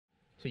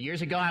So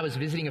years ago, I was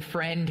visiting a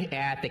friend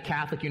at the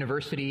Catholic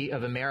University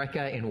of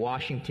America in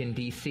Washington,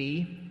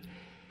 D.C.,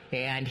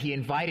 and he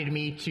invited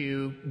me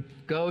to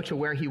go to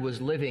where he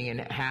was living and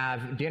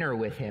have dinner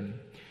with him.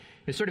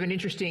 It was sort of an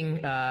interesting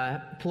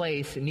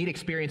place, a neat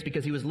experience,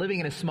 because he was living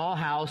in a small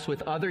house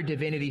with other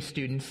divinity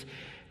students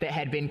that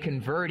had been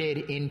converted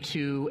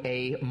into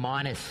a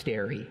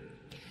monastery.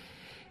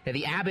 Now,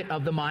 the abbot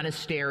of the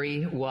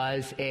monastery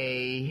was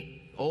a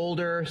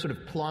older, sort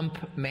of plump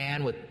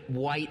man with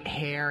white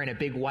hair and a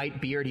big white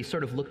beard. He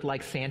sort of looked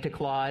like Santa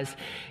Claus.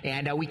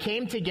 And we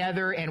came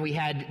together and we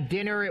had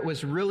dinner. It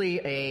was really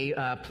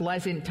a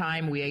pleasant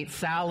time. We ate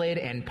salad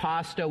and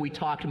pasta. We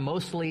talked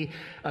mostly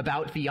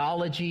about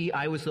theology.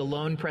 I was the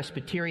lone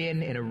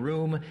Presbyterian in a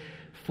room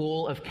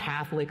full of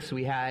Catholics.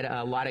 We had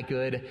a lot of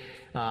good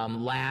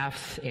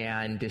laughs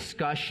and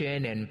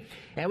discussion, and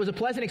it was a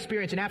pleasant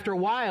experience. And after a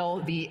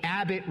while, the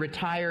abbot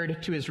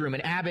retired to his room.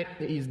 An abbot,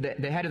 he's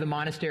the head of the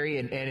monastery,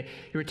 and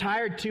he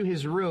retired to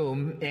his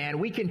room, and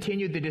we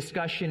continued the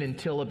discussion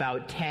until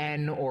about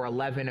 10 or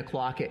 11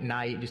 o'clock at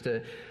night, just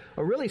a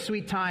really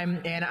sweet time.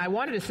 And I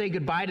wanted to say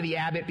goodbye to the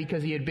abbot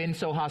because he had been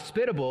so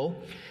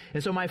hospitable.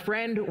 And so my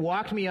friend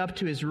walked me up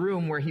to his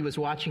room where he was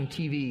watching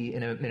TV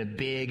in a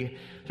big,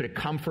 sort of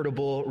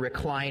comfortable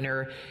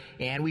recliner.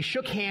 And we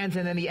shook hands,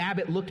 and then the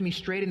abbot looked me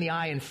straight in the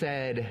eye and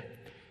said,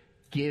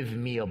 "Give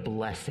me a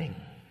blessing."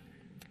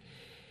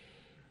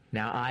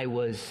 Now, I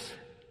was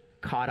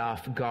caught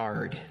off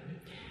guard.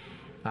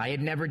 I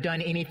had never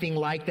done anything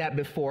like that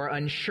before.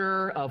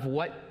 Unsure of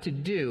what to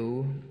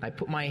do, I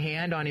put my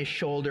hand on his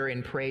shoulder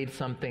and prayed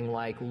something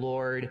like,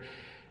 "Lord,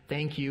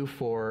 thank you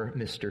for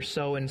Mr.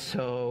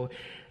 So-and-so,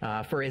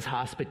 for his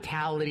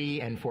hospitality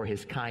and for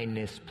his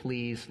kindness.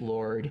 Please,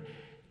 Lord,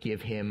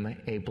 give him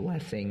a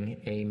blessing.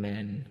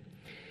 Amen."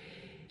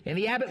 And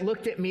the abbot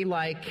looked at me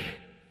like,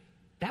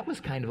 that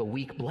was kind of a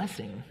weak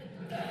blessing.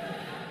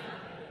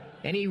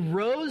 And he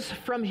rose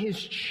from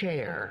his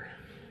chair,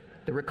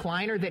 the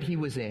recliner that he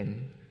was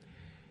in,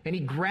 and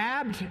he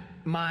grabbed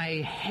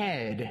my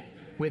head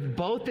with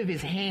both of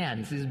his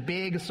hands, his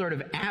big sort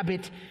of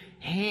abbot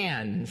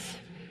hands,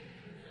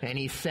 and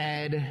he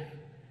said,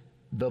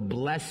 "The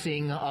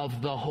blessing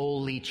of the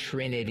Holy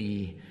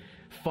Trinity,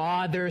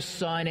 Father,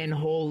 Son, and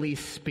Holy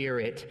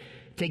Spirit,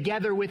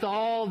 together with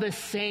all the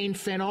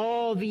saints and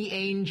all the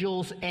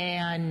angels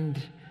and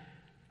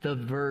the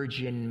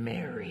Virgin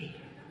Mary."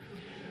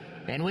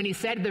 And when he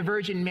said the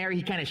Virgin Mary,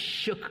 he kind of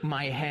shook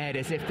my head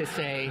as if to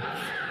say,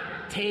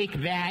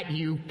 "Take that,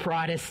 you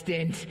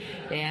Protestant,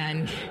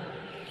 and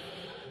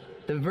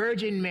the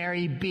Virgin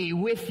Mary be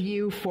with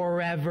you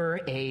forever.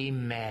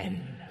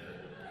 Amen."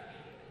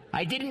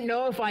 I didn't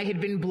know if I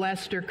had been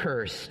blessed or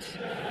cursed.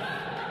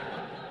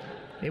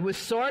 It was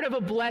sort of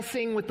a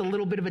blessing with a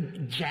little bit of a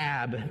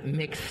jab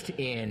mixed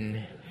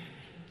in.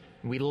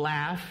 We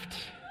laughed,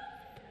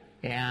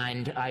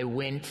 and I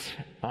went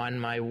on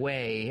my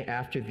way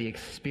after the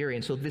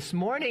experience. So this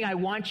morning, I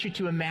want you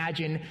to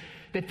imagine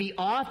that the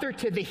author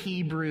to the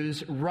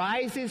Hebrews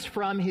rises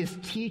from his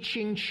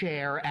teaching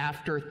chair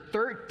after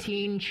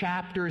 13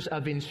 chapters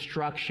of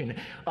instruction,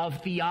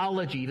 of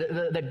theology,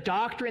 the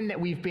doctrine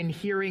that we've been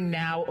hearing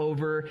now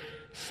over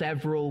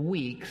several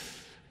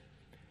weeks.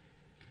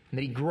 And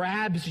that he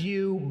grabs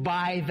you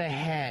by the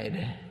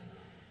head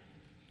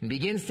and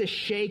begins to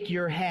shake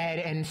your head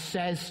and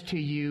says to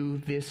you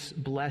this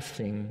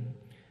blessing: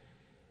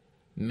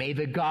 "May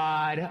the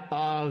God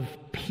of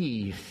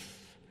peace,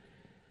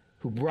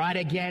 who brought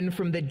again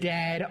from the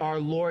dead our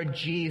Lord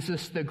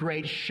Jesus, the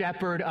great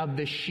shepherd of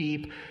the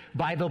sheep,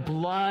 by the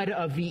blood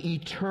of the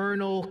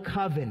eternal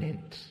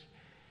covenant,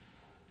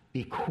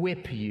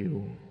 equip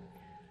you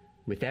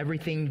with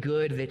everything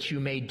good that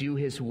you may do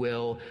his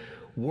will,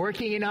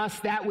 working in us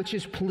that which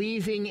is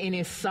pleasing in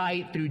his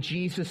sight, through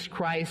Jesus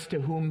Christ,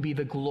 to whom be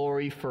the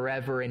glory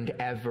forever and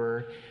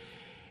ever.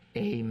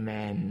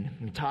 Amen."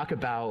 We talk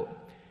about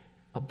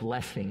a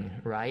blessing,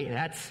 right? And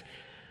that's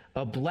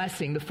a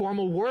blessing. The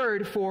formal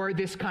word for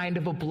this kind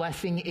of a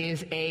blessing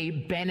is a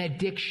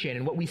benediction.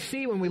 And what we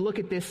see when we look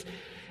at this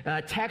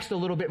text a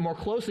little bit more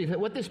closely is that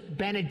what this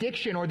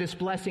benediction or this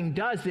blessing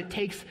does, it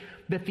takes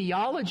the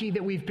theology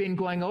that we've been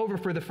going over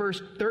for the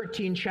first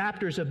 13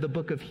 chapters of the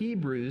book of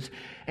Hebrews,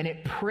 and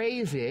it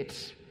prays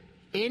it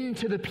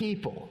into the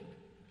people.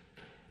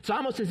 It's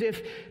almost as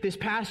if this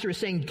pastor is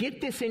saying, get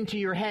this into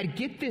your head,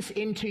 get this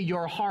into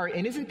your heart.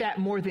 And isn't that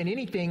more than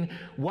anything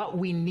what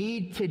we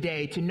need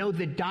today to know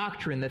the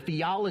doctrine, the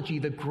theology,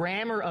 the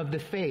grammar of the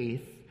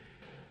faith,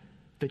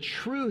 the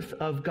truth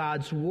of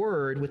God's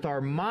word with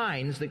our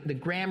minds, the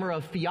grammar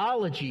of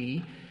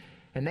theology,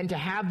 and then to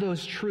have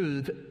those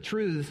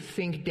truths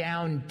sink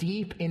down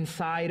deep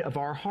inside of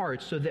our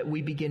hearts so that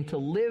we begin to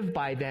live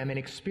by them and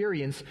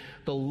experience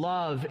the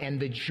love and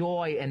the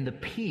joy and the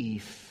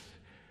peace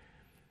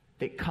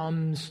that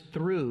comes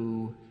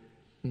through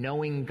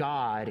knowing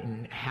God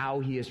and how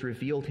he has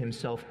revealed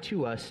himself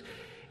to us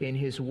in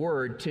his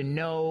word, to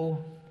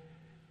know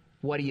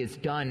what he has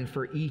done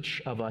for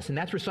each of us. And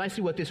that's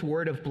precisely what this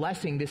word of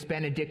blessing, this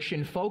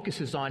benediction,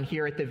 focuses on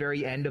here at the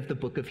very end of the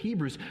book of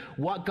Hebrews.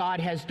 What God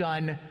has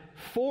done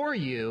for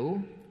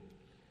you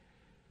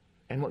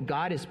and what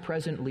God is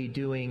presently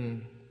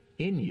doing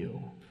in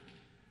you.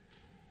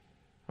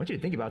 I want you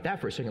to think about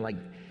that for a second. Like,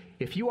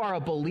 if you are a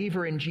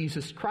believer in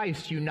Jesus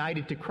Christ,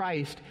 united to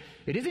Christ,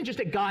 it isn't just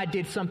that God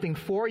did something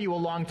for you a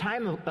long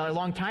time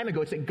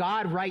ago. It's that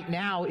God right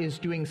now is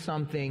doing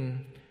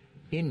something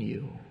in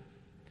you.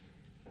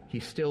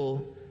 He's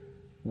still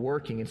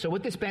working. And so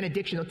what this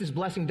benediction, what this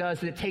blessing does,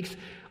 is it takes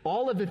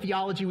all of the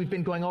theology we've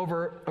been going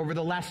over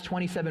the last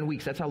 27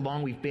 weeks. That's how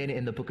long we've been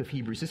in the book of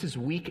Hebrews. This is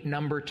week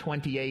number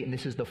 28, and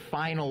this is the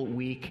final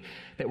week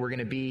that we're going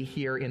to be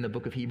here in the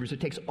book of Hebrews. It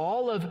takes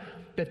all of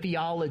the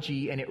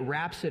theology and it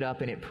wraps it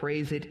up and it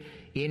prays it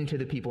into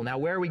the people. Now,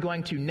 where are we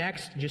going to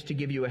next? Just to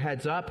give you a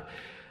heads up,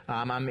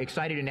 I'm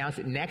excited to announce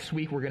that next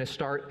week we're going to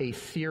start a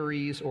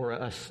series or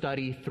a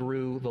study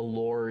through the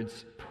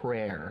Lord's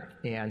Prayer.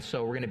 And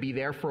so we're going to be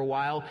there for a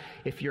while.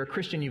 If you're a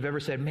Christian, you've ever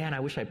said, man, I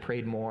wish I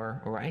prayed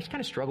more, or I just kind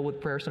of struggle with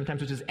prayer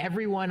sometimes, which is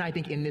everyone, I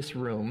think, in this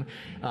room,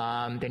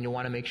 then you'll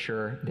want to make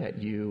sure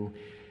that you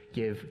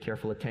give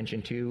careful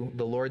attention to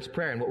the Lord's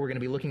Prayer and what we're going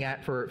to be looking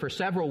at for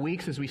several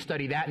weeks as we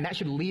study that. And that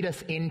should lead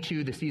us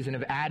into the season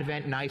of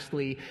Advent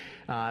nicely,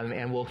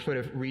 and we'll sort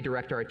of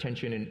redirect our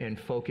attention and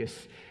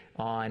focus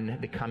on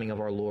the coming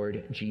of our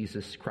Lord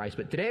Jesus Christ.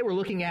 But today we're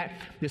looking at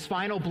this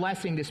final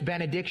blessing, this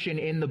benediction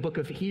in the book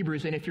of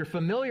Hebrews. And if you're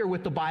familiar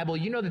with the Bible,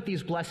 you know that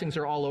these blessings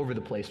are all over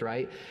the place,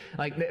 right?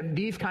 Like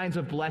these kinds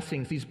of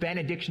blessings, these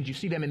benedictions, you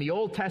see them in the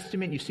Old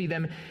Testament, you see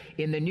them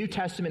in the New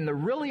Testament. And the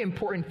really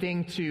important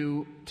thing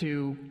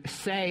to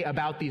say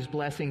about these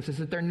blessings is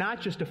that they're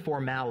not just a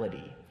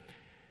formality.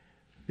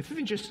 This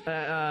isn't just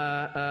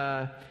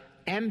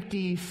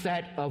empty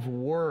set of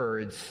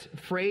words,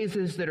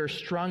 phrases that are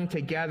strung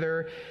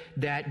together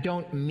that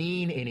don't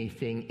mean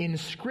anything. In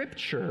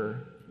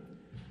Scripture,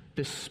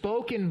 the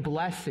spoken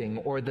blessing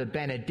or the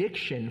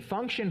benediction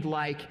functioned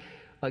like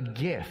a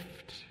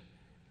gift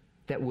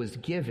that was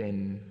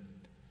given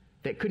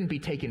that couldn't be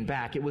taken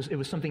back. It was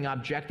something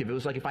objective. It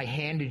was like if I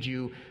handed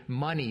you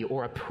money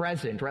or a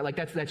present, right? Like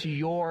that's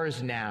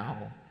yours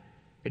now.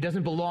 It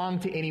doesn't belong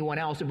to anyone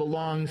else. It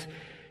belongs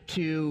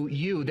to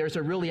you. There's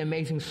a really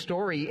amazing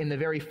story in the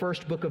very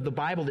first book of the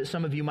Bible that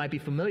some of you might be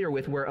familiar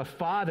with, where a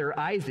father,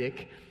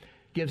 Isaac,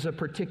 gives a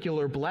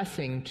particular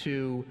blessing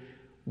to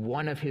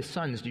one of his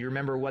sons. Do you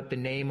remember what the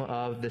name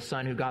of the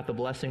son who got the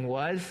blessing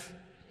was?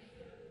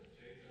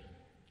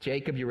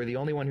 Jacob. You were the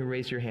only one who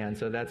raised your hand,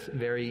 so that's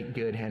very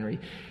good, Henry.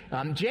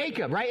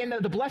 Jacob, right? And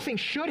the blessing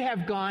should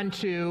have gone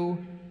to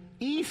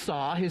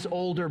Esau, his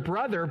older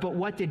brother, but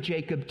what did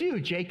Jacob do?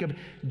 Jacob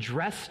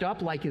dressed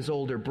up like his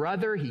older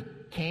brother. He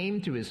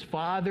came to his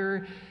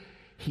father.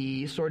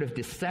 He sort of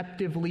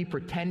deceptively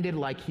pretended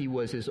like he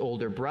was his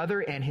older brother,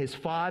 and his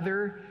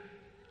father,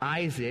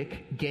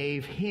 Isaac,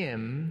 gave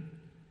him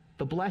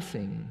the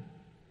blessing.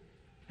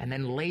 And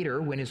then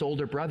later, when his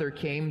older brother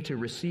came to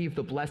receive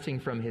the blessing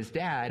from his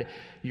dad,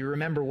 you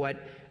remember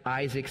what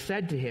Isaac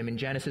said to him in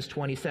Genesis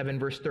 27,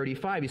 verse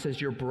 35. He says,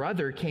 "Your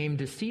brother came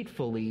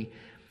deceitfully,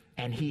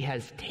 and he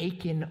has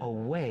taken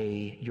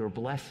away your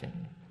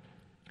blessing."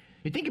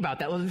 You think about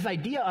that. Well, this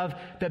idea of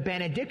the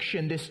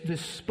benediction,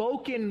 this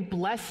spoken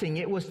blessing,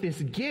 it was this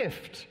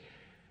gift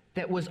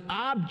that was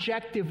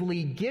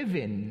objectively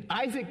given.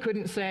 Isaac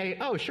couldn't say,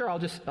 "Oh, sure, I'll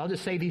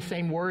just say these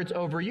same words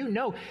over you."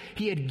 No,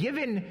 he had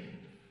given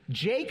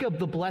Jacob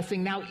the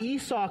blessing. Now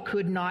Esau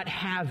could not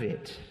have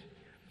it.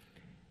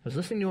 I was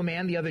listening to a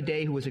man the other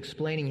day who was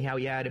explaining how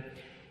he had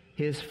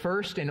his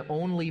first and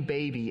only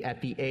baby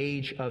at the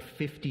age of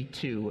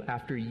 52.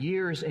 After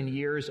years and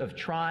years of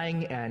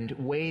trying and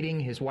waiting,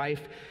 his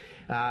wife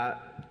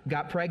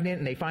got pregnant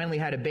and they finally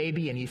had a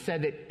baby. And he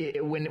said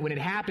that when it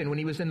happened, when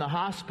he was in the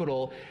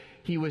hospital,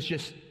 he was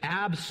just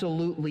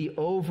absolutely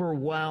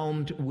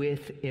overwhelmed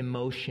with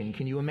emotion.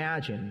 Can you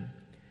imagine?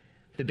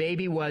 The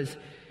baby was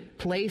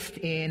placed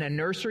in a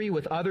nursery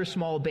with other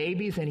small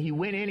babies, and he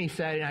went in, he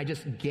said, and I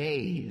just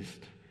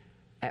gazed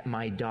at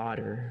my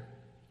daughter.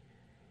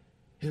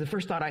 He said, the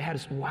first thought I had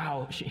is,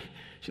 wow, she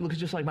looks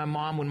just like my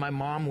mom when my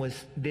mom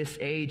was this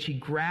age. He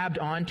grabbed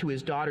onto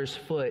his daughter's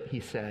foot, he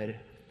said,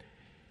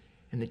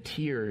 and the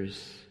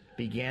tears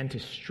began to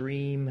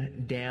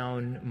stream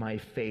down my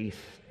face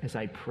as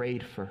I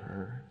prayed for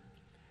her.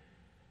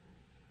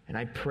 And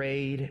I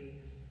prayed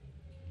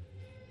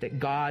that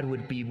God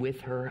would be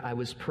with her. I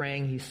was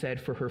praying, he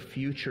said, for her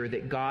future,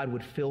 that God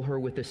would fill her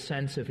with a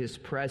sense of his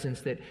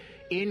presence, that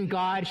in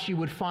God she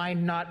would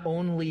find not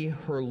only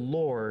her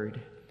Lord,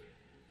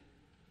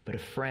 but a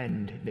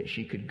friend that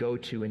she could go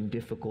to in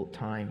difficult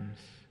times.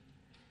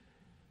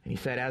 And he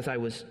said, as I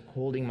was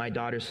holding my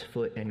daughter's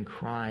foot and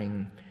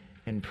crying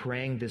and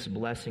praying this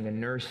blessing, a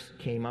nurse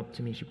came up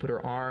to me. She put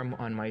her arm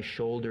on my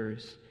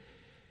shoulders.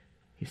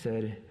 She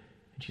said,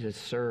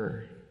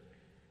 "Sir,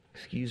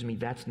 excuse me,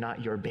 that's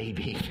not your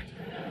baby."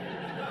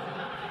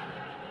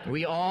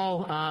 We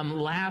all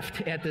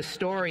laughed at the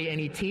story, and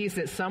he teased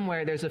that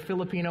somewhere there's a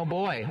Filipino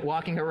boy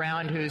walking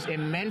around who's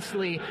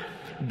immensely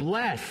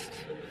blessed.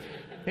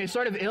 it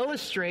sort of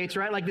illustrates,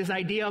 right, like this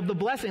idea of the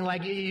blessing.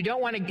 Like, you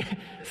don't want to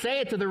say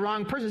it to the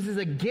wrong person. This is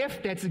a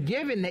gift that's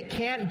given that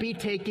can't be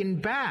taken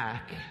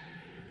back.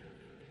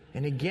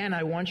 And again,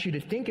 I want you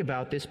to think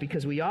about this,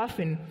 because we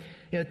often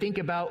think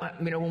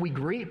about, when we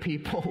greet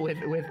people with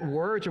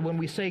words, or when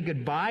we say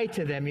goodbye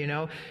to them,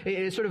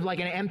 it's sort of like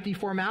an empty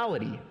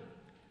formality.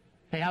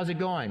 Hey, how's it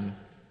going?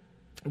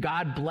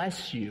 God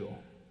bless you.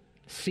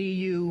 See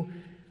you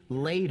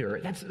later.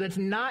 That's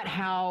not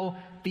how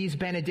these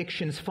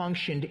benedictions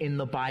functioned in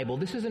the Bible.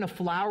 This isn't a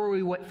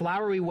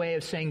flowery way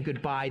of saying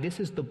goodbye. This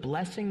is the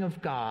blessing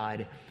of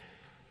God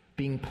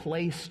being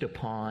placed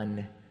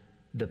upon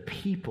the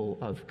people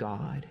of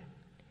God.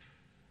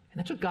 And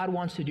that's what God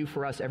wants to do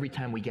for us every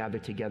time we gather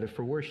together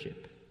for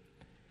worship.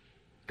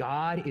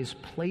 God is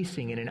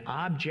placing in an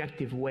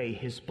objective way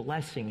His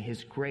blessing,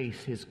 His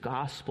grace, His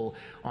gospel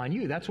on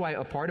you. That's why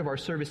a part of our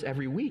service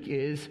every week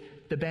is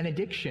the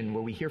benediction,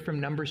 where we hear from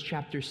Numbers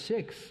chapter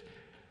 6.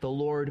 The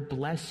Lord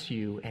bless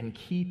you and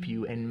keep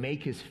you and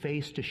make His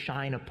face to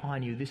shine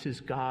upon you. This is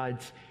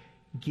God's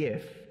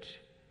gift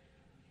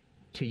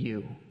to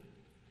you.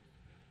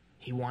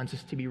 He wants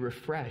us to be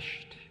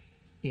refreshed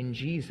in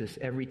Jesus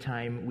every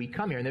time we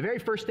come here. And the very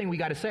first thing we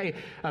got to say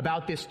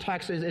about this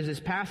text as this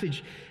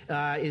passage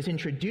is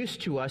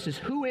introduced to us is,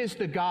 who is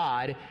the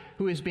God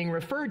who is being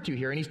referred to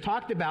here? And he's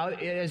talked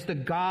about as the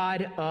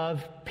God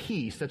of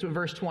peace. That's what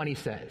verse 20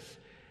 says.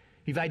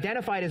 He's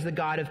identified as the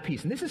God of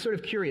peace. And this is sort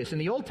of curious. In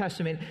the Old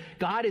Testament,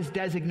 God is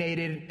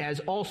designated as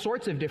all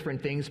sorts of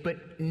different things,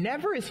 but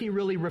never is He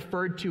really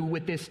referred to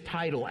with this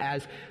title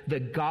as the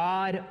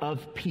God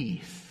of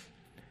peace.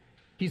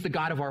 He's the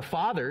God of our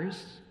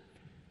fathers,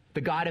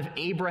 the God of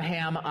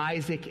Abraham,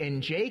 Isaac,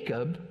 and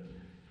Jacob,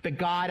 the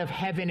God of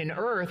heaven and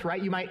earth,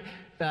 right? You might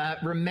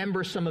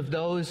remember some of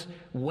those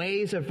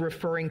ways of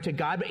referring to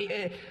God.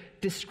 But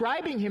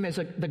describing Him as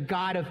the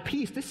God of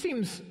peace, this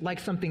seems like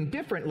something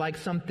different, like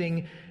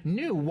something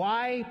new.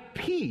 Why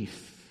peace?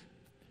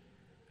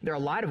 There are a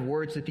lot of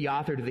words that the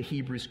author to the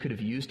Hebrews could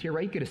have used here,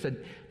 right? He could have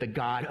said the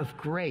God of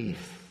grace,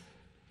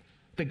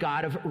 the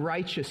God of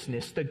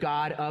righteousness, the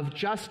God of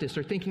justice.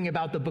 Or thinking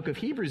about the book of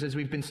Hebrews as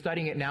we've been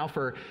studying it now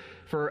for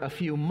a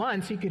few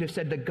months, he could have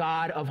said the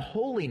God of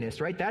holiness,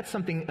 right? That's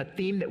a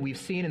theme that we've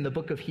seen in the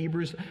book of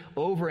Hebrews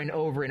over and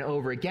over and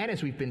over again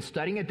as we've been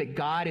studying it, that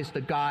God is the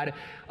God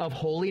of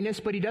holiness.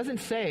 But he doesn't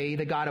say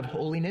the God of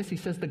holiness. He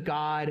says the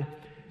God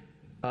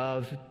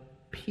of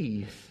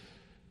peace.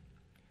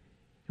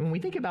 And when we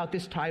think about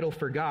this title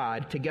for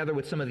God, together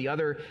with some of the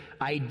other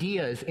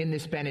ideas in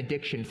this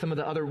benediction, some of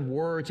the other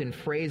words and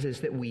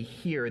phrases that we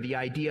hear, the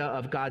idea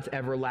of God's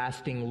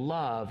everlasting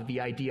love,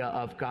 the idea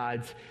of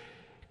God's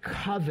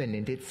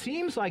covenant, it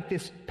seems like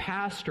this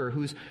pastor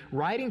who's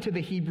writing to the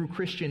Hebrew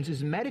Christians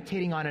is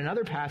meditating on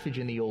another passage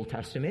in the Old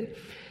Testament,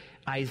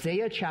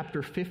 Isaiah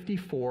chapter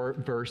 54,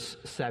 verse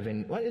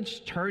 7. Let's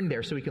turn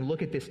there so we can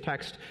look at this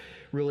text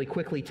really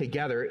quickly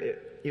together.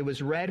 It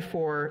was read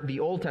for the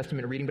Old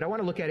Testament reading, but I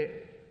want to look at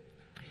it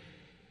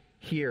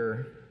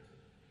here.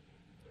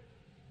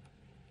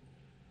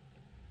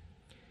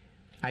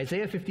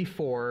 Isaiah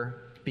 54,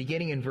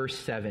 beginning in verse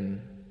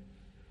 7.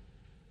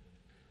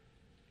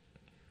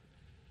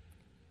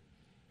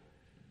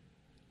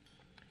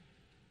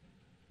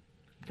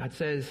 God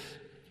says,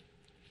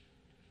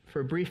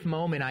 "For a brief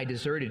moment I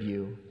deserted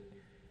you,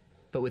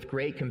 but with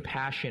great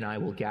compassion I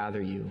will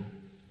gather you.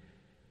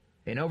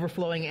 In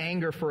overflowing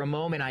anger for a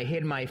moment I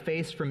hid my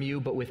face from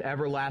you, but with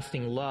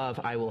everlasting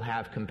love I will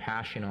have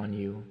compassion on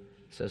you,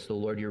 says the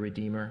Lord your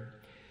Redeemer.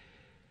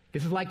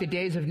 This is like the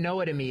days of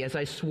Noah to me. As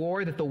I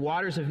swore that the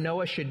waters of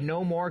Noah should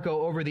no more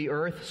go over the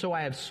earth, so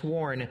I have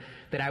sworn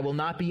that I will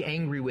not be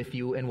angry with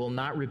you and will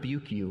not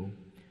rebuke you.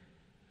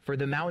 For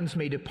the mountains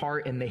may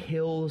depart and the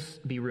hills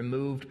be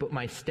removed, but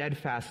my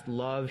steadfast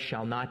love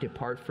shall not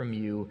depart from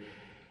you,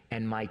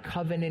 and my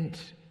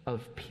covenant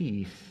of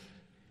peace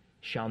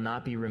shall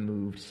not be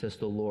removed, says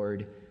the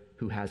Lord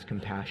who has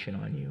compassion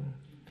on you."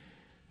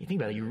 You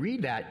think about it, you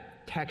read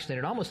that text and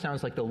it almost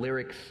sounds like the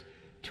lyrics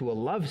to a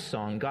love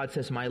song. God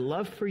says, my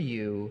love for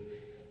you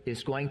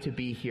is going to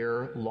be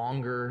here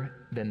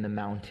longer than the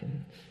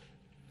mountains.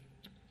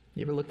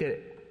 You ever looked at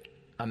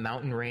a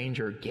mountain range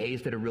or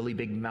gazed at a really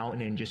big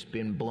mountain and just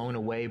been blown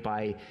away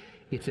by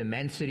its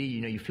immensity?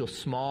 You feel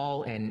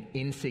small and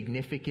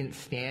insignificant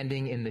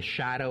standing in the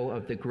shadow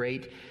of the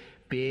great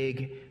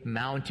big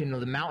mountain.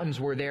 The mountains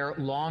were there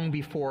long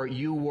before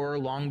you were,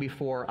 long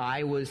before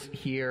I was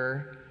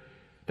here.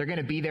 They're going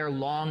to be there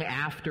long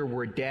after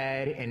we're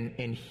dead.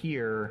 And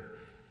here,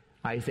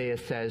 Isaiah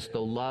says,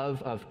 the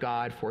love of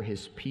God for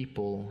his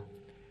people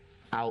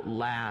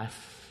outlasts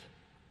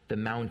the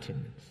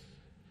mountains.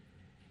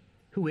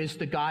 Who is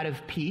the God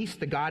of peace?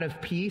 The God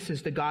of peace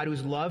is the God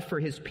whose love for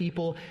his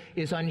people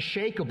is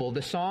unshakable.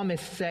 The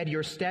psalmist said,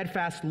 your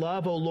steadfast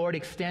love, O Lord,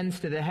 extends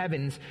to the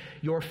heavens,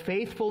 your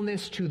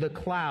faithfulness to the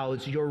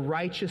clouds, your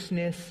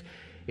righteousness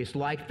is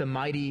like the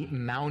mighty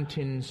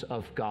mountains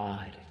of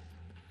God.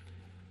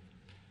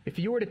 If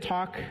you were to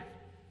talk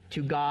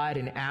to God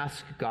and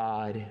ask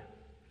God,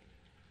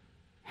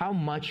 how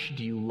much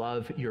do you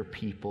love your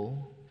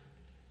people?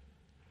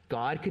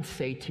 God could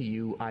say to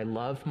you, I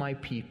love my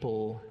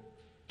people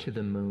to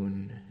the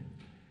moon.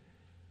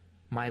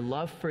 My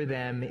love for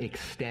them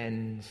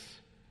extends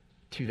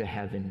to the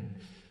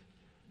heavens,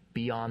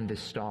 beyond the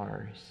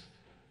stars.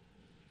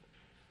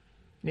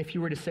 And if you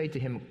were to say to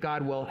him,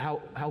 God, well,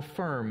 how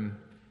firm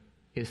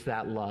is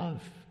that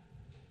love?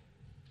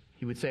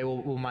 He would say,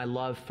 well, my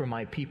love for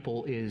my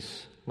people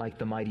is like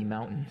the mighty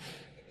mountains.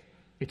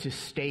 It's as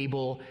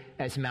stable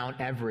as Mount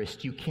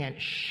Everest. You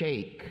can't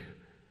shake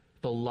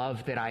the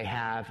love that I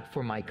have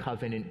for my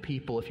covenant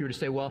people. If you were to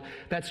say, well,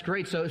 that's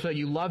great, so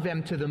you love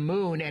them to the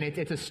moon, and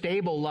it's a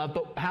stable love,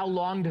 but how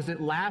long does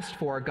it last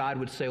for? God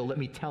would say, well, let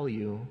me tell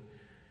you,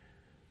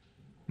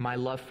 my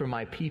love for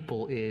my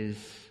people is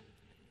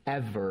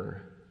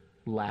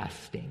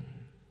everlasting.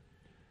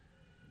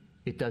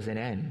 It doesn't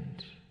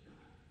end.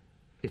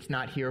 It's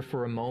not here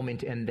for a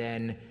moment and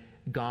then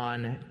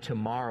gone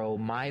tomorrow.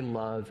 My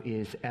love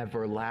is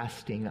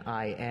everlasting.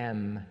 I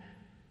am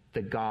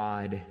the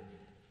God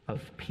of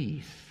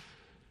peace.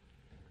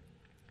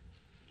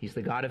 He's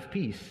the God of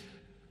peace.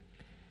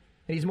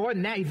 And he's more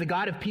than that. He's the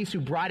God of peace who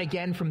brought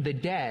again from the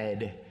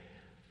dead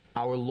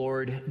our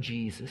Lord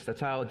Jesus.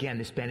 That's how, again,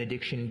 this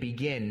benediction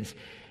begins.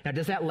 Now,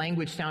 does that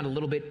language sound a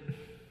little bit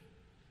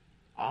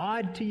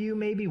odd to you,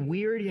 maybe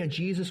weird?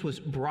 Jesus was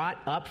brought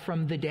up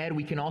from the dead.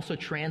 We can also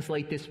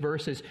translate this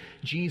verse as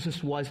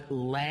Jesus was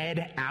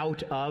led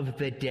out of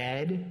the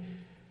dead.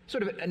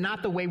 Sort of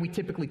not the way we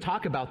typically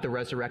talk about the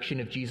resurrection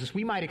of Jesus.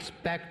 We might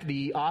expect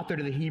the author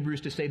to the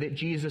Hebrews to say that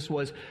Jesus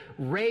was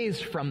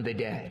raised from the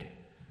dead.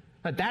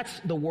 But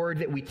that's the word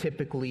that we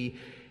typically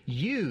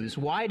use.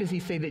 Why does he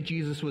say that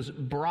Jesus was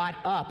brought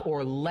up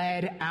or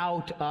led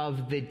out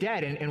of the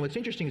dead? And what's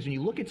interesting is when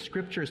you look at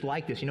scriptures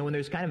like this, when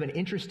there's kind of an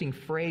interesting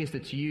phrase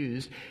that's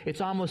used,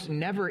 it's almost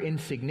never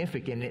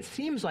insignificant. And it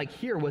seems like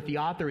here what the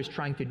author is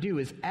trying to do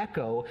is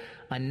echo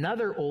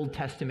another Old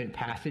Testament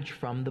passage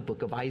from the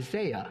book of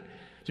Isaiah.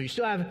 So you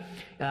still have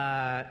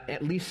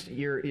at least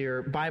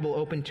your Bible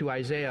open to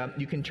Isaiah.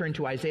 You can turn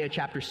to Isaiah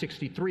chapter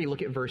 63,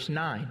 look at verse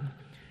 9.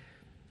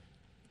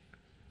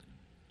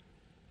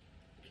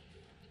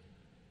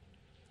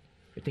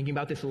 You're thinking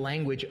about this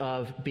language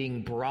of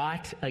being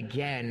brought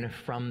again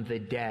from the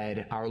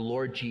dead, our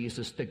Lord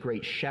Jesus, the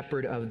great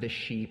shepherd of the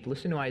sheep.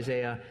 Listen to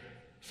Isaiah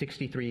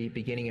 63,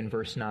 beginning in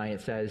verse 9.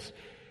 It says,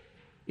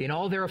 in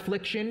all their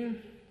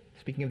affliction,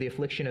 speaking of the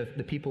affliction of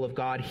the people of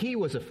God, he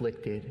was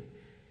afflicted,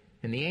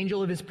 and the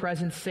angel of his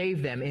presence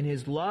saved them. In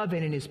his love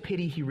and in his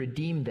pity he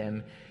redeemed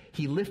them.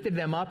 He lifted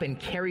them up and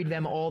carried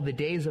them all the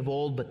days of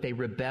old, but they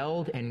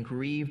rebelled and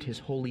grieved his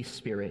Holy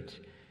Spirit.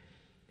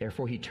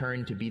 Therefore he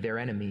turned to be their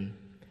enemy,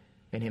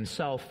 and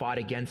himself fought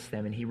against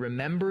them. And he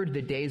remembered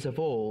the days of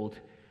old,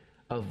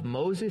 of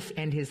Moses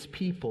and his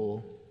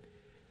people.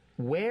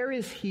 Where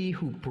is he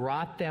who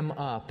brought them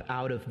up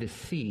out of the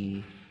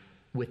sea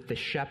with the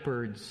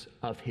shepherds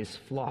of his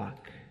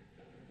flock?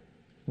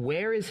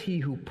 Where is he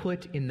who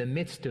put in the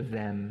midst of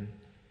them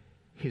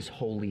his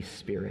Holy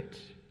Spirit?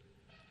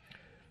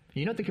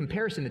 You note the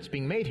comparison that's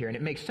being made here, and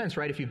it makes sense,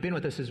 right? If you've been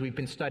with us as we've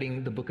been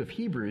studying the book of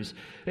Hebrews.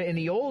 In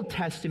the Old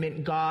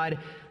Testament, God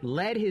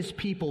led his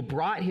people,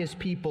 brought his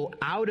people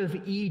out of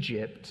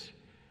Egypt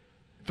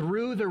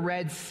through the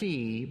Red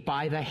Sea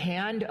by the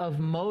hand of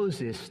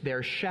Moses,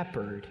 their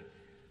shepherd.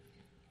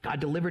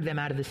 God delivered them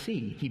out of the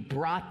sea. He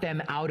brought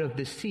them out of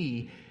the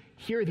sea.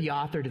 Here the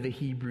author to the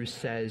Hebrews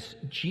says,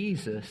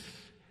 Jesus,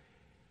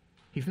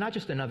 he's not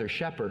just another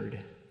shepherd.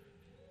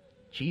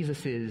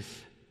 Jesus is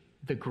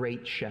the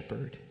great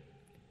shepherd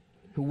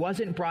who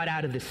wasn't brought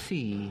out of the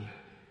sea,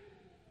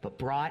 but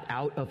brought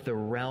out of the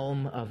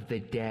realm of the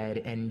dead.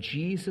 And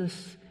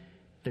Jesus,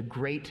 the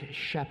great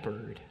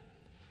shepherd,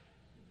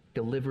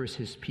 delivers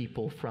his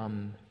people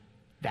from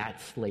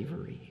that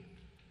slavery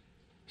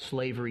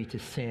to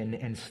sin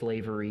and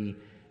slavery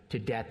to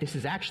death. This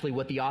is actually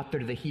what the author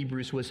of the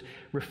Hebrews was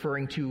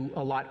referring to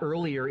a lot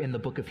earlier in the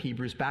book of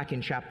Hebrews, back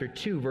in chapter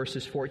 2,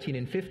 verses 14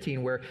 and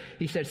 15, where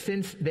he said,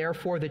 since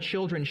therefore the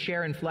children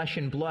share in flesh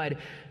and blood,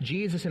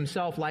 Jesus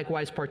himself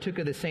likewise partook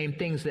of the same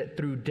things, that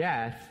through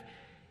death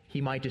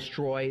he might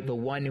destroy the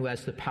one who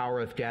has the power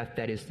of death,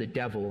 that is the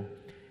devil,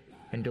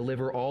 and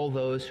deliver all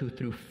those who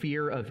through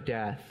fear of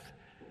death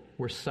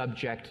were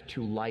subject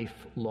to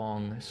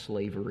lifelong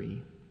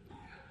slavery.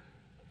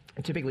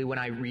 And typically when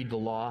I read the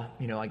law,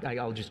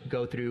 I'll just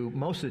go through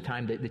most of the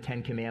time the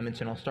Ten Commandments,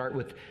 and I'll start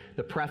with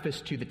the preface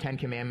to the Ten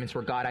Commandments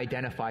where God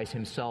identifies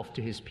himself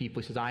to his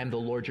people. He says, I am the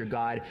Lord your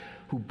God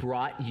who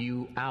brought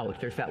you out.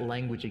 There's that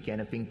language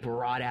again of being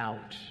brought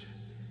out.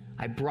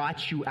 I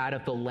brought you out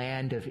of the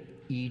land of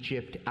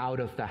Egypt, out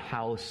of the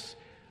house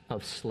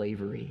of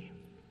slavery.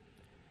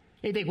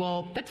 And you think,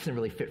 well, that doesn't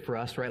really fit for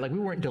us, right? Like, we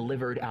weren't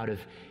delivered out of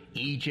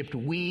Egypt.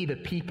 We, the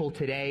people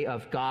today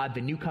of God,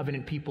 the new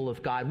covenant people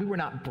of God, we were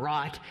not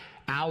brought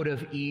out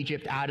of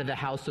Egypt, out of the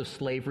house of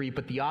slavery.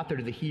 But the author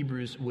to the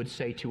Hebrews would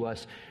say to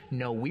us,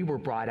 no, we were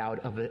brought out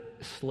of a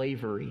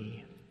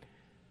slavery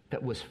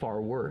that was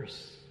far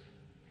worse.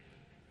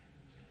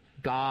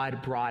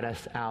 God brought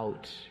us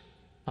out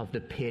of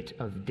the pit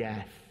of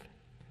death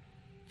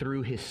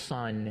through his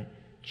Son,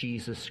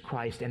 Jesus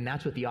Christ. And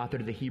that's what the author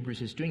of the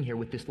Hebrews is doing here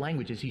with this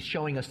language, is he's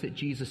showing us that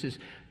Jesus is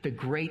the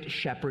great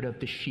shepherd of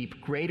the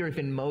sheep, greater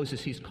than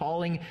Moses. He's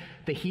calling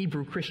the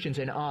Hebrew Christians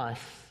and us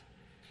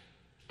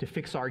to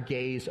fix our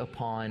gaze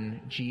upon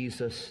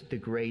Jesus, the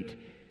great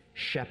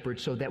shepherd,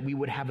 so that we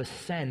would have a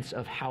sense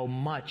of how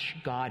much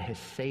God has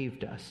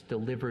saved us,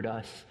 delivered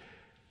us,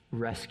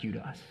 rescued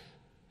us.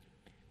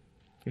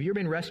 Have you ever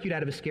been rescued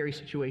out of a scary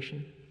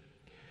situation?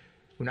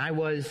 When I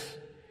was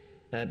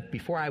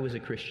before I was a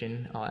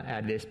Christian, I'll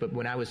add this, but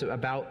when I was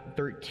about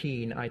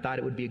 13, I thought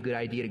it would be a good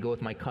idea to go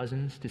with my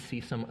cousins to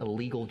see some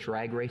illegal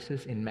drag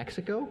races in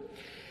Mexico.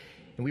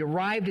 And we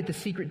arrived at the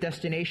secret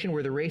destination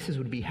where the races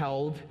would be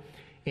held,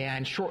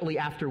 and shortly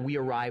after we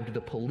arrived, the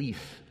police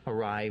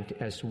arrived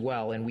as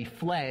well. And we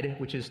fled,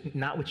 which is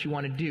not what you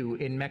want to do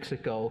in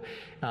Mexico,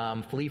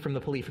 flee from the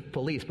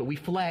police. But we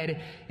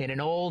fled in an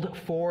old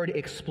Ford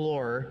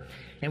Explorer.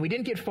 And we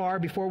didn't get far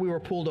before we were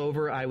pulled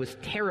over. I was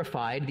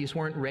terrified. These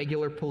weren't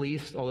regular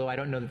police, although I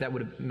don't know that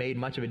would have made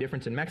much of a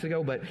difference in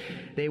Mexico. But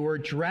they were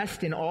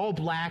dressed in all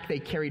black. They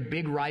carried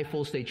big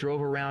rifles. They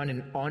drove around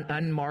in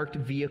unmarked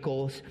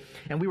vehicles.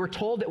 And we were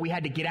told that we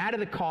had to get out of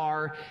the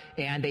car,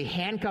 and they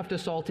handcuffed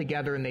us all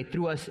together, and they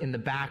threw us in the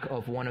back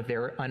of one of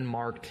their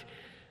unmarked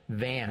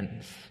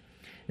vans.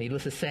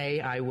 Needless to say,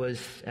 I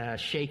was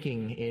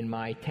shaking in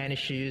my tennis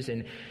shoes,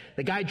 and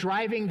the guy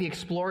driving the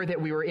Explorer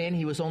that we were in,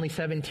 he was only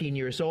 17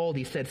 years old.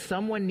 He said,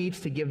 someone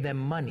needs to give them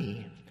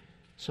money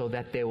so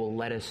that they will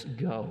let us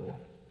go.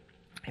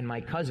 And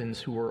my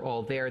cousins, who were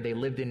all there, they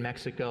lived in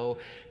Mexico.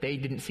 They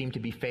didn't seem to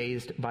be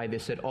fazed by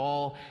this at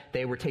all.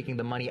 They were taking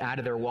the money out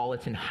of their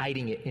wallets and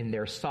hiding it in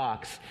their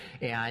socks.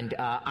 And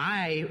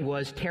I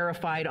was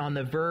terrified, on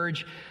the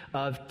verge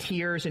of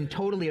tears and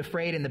totally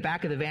afraid. In the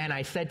back of the van,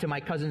 I said to my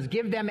cousins,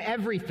 give them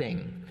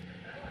everything.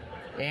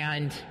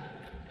 And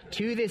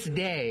to this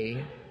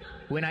day,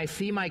 when I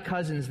see my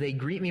cousins, they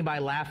greet me by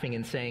laughing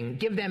and saying,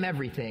 give them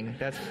everything.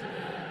 That's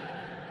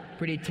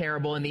pretty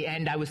terrible. In the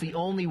end, I was the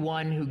only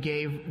one who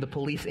gave the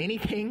police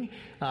anything,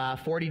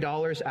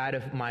 $40 out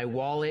of my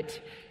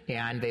wallet,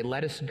 and they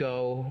let us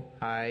go.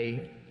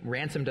 I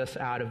ransomed us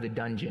out of the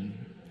dungeon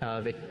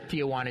of the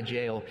Tijuana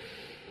jail.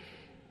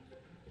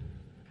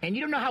 And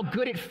you don't know how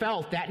good it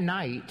felt that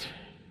night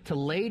to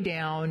lay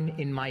down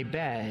in my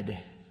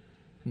bed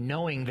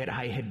knowing that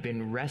I had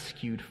been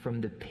rescued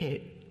from the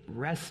pit,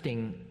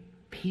 resting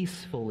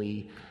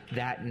peacefully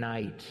that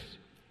night.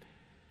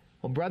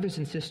 Well, brothers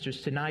and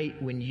sisters,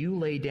 tonight, when you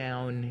lay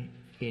down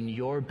in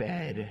your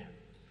bed,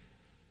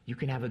 you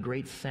can have a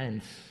great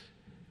sense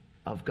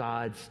of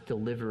God's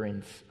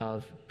deliverance,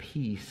 of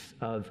peace,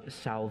 of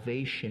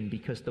salvation,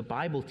 because the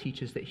Bible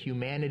teaches that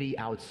humanity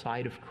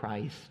outside of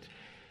Christ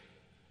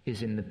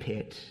is in the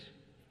pit,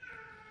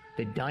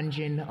 the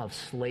dungeon of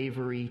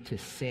slavery to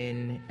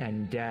sin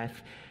and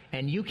death.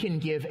 And you can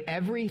give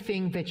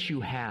everything that you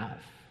have,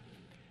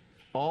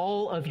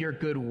 all of your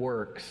good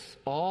works,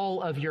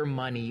 all of your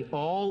money,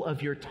 all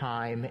of your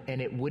time,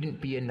 and it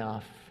wouldn't be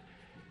enough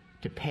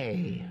to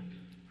pay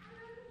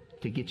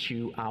to get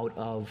you out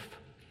of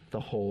the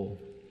hole.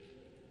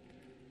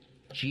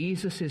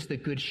 Jesus is the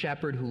good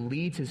shepherd who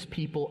leads his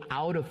people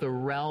out of the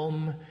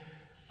realm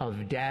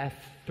of death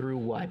through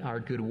what? Our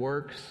good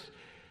works?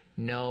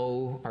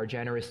 No. Our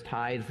generous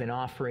tithes and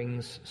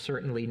offerings?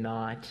 Certainly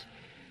not.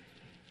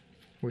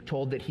 We're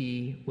told that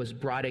he was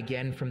brought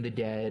again from the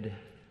dead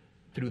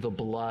through the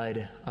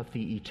blood of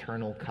the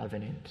eternal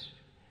covenant.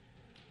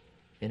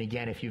 And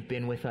again, if you've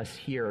been with us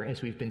here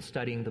as we've been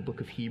studying the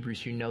book of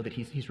Hebrews, you know that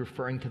he's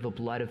referring to the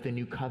blood of the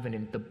new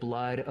covenant, the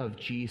blood of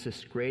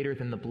Jesus, greater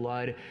than the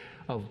blood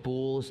of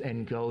bulls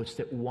and goats,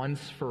 that once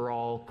for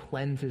all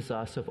cleanses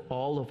us of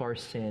all of our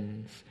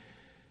sins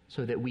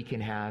so that we can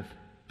have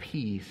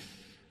peace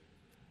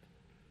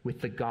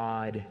with the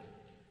God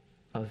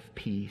of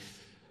peace,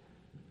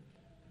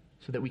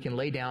 so that we can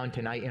lay down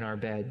tonight in our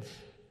beds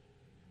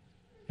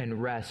and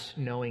rest,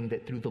 knowing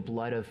that through the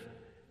blood of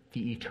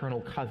the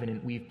eternal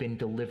covenant, we've been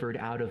delivered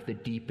out of the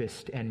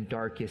deepest and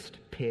darkest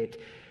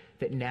pit,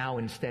 that now,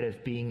 instead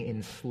of being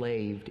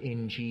enslaved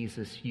in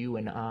Jesus, you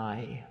and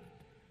I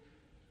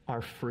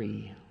are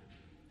free.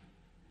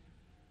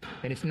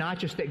 And it's not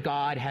just that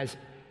God has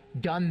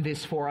done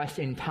this for us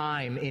in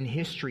time, in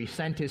history,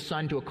 sent his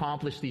Son to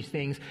accomplish these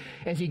things.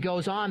 As he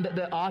goes on,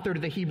 the author to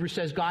the Hebrews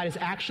says God is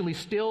actually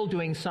still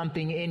doing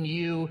something in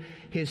you,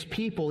 his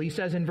people. He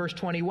says in verse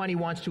 21, he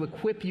wants to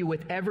equip you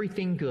with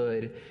everything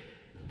good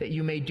that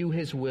you may do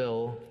his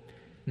will,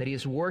 and that he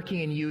is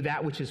working in you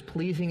that which is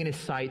pleasing in his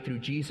sight through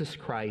Jesus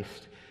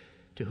Christ,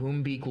 to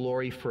whom be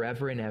glory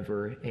forever and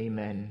ever.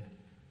 Amen.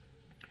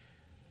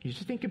 You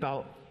just think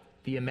about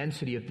the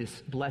immensity of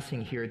this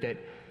blessing here that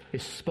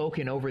is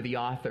spoken over the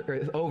author,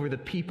 or over the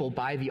people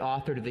by the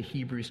author to the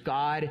Hebrews.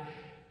 God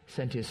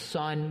sent his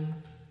Son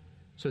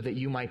so that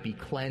you might be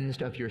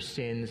cleansed of your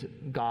sins.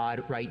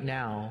 God right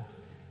now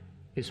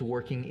is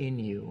working in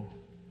you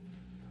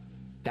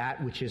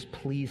that which is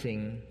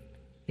pleasing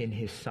in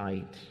his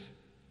sight.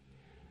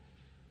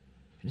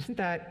 Isn't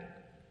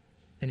that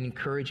an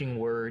encouraging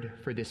word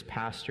for this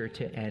pastor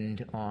to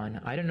end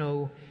on? I don't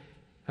know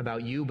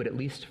about you, but at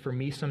least for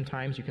me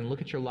sometimes you can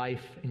look at your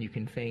life and you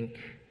can think,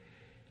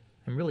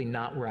 I'm really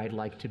not where I'd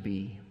like to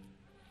be.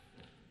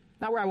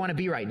 Not where I want to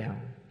be right now.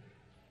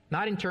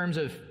 Not in terms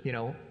of,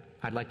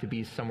 I'd like to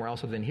be somewhere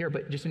else other than here,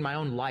 but just in my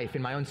own life,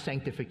 in my own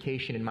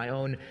sanctification, in my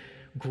own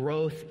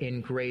growth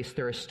in grace.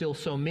 There are still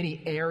so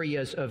many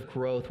areas of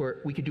growth where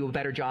we could do a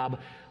better job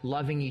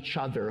loving each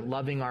other,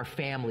 loving our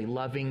family,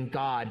 loving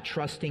God,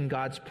 trusting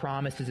God's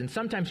promises. And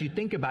sometimes you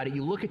think about it,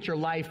 you look at your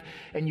life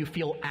and you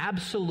feel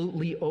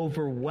absolutely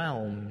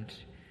overwhelmed,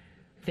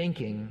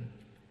 thinking,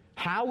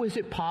 how is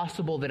it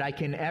possible that I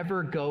can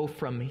ever go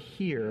from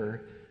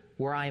here,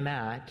 where I'm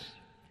at,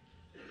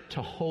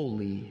 to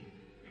holy,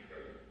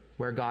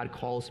 where God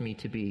calls me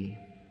to be?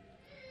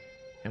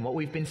 And what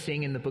we've been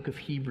seeing in the book of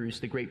Hebrews,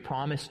 the great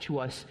promise to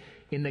us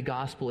in the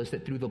gospel is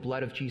that through the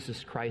blood of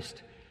Jesus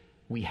Christ,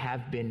 we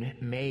have been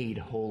made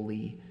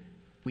holy.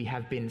 We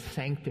have been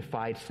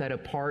sanctified, set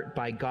apart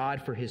by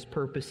God for his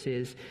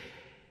purposes.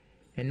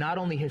 And not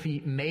only has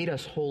he made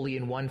us holy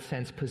in one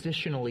sense,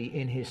 positionally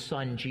in his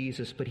Son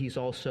Jesus, but he's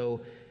also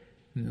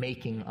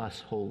making us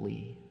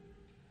holy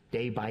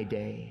day by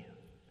day.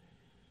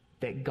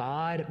 That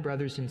God,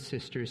 brothers and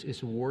sisters,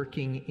 is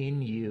working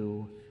in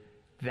you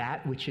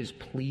that which is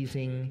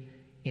pleasing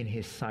in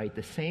his sight.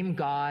 The same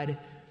God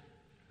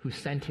who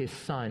sent his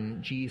Son,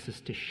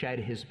 Jesus, to shed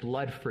his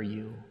blood for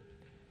you,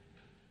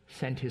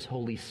 sent his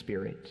Holy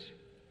Spirit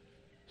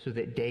so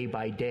that day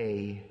by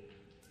day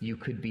you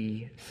could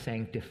be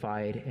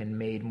sanctified and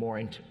made more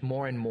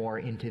and more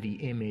into the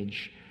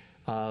image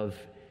of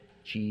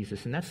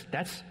Jesus. And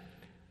that's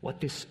what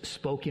this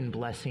spoken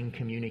blessing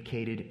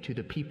communicated to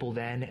the people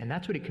then, and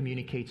that's what it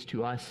communicates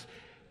to us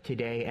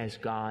today as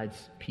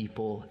God's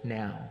people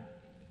now.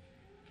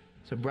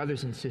 So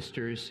brothers and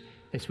sisters,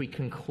 as we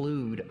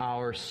conclude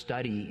our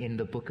study in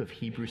the book of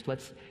Hebrews,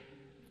 let's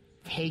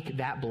take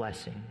that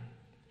blessing,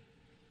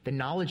 the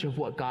knowledge of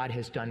what God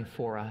has done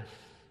for us,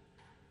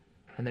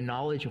 and the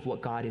knowledge of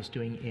what God is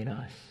doing in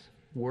us,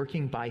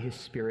 working by his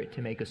Spirit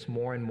to make us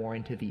more and more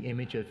into the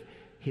image of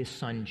his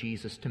Son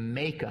Jesus, to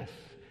make us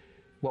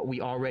what we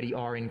already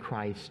are in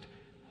Christ,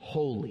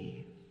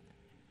 holy.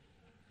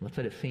 Let's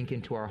let it sink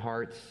into our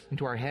hearts,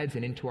 into our heads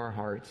and into our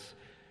hearts,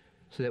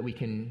 so that we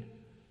can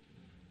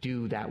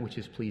do that which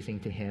is pleasing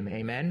to him.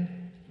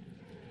 Amen?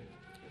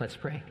 Let's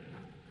pray.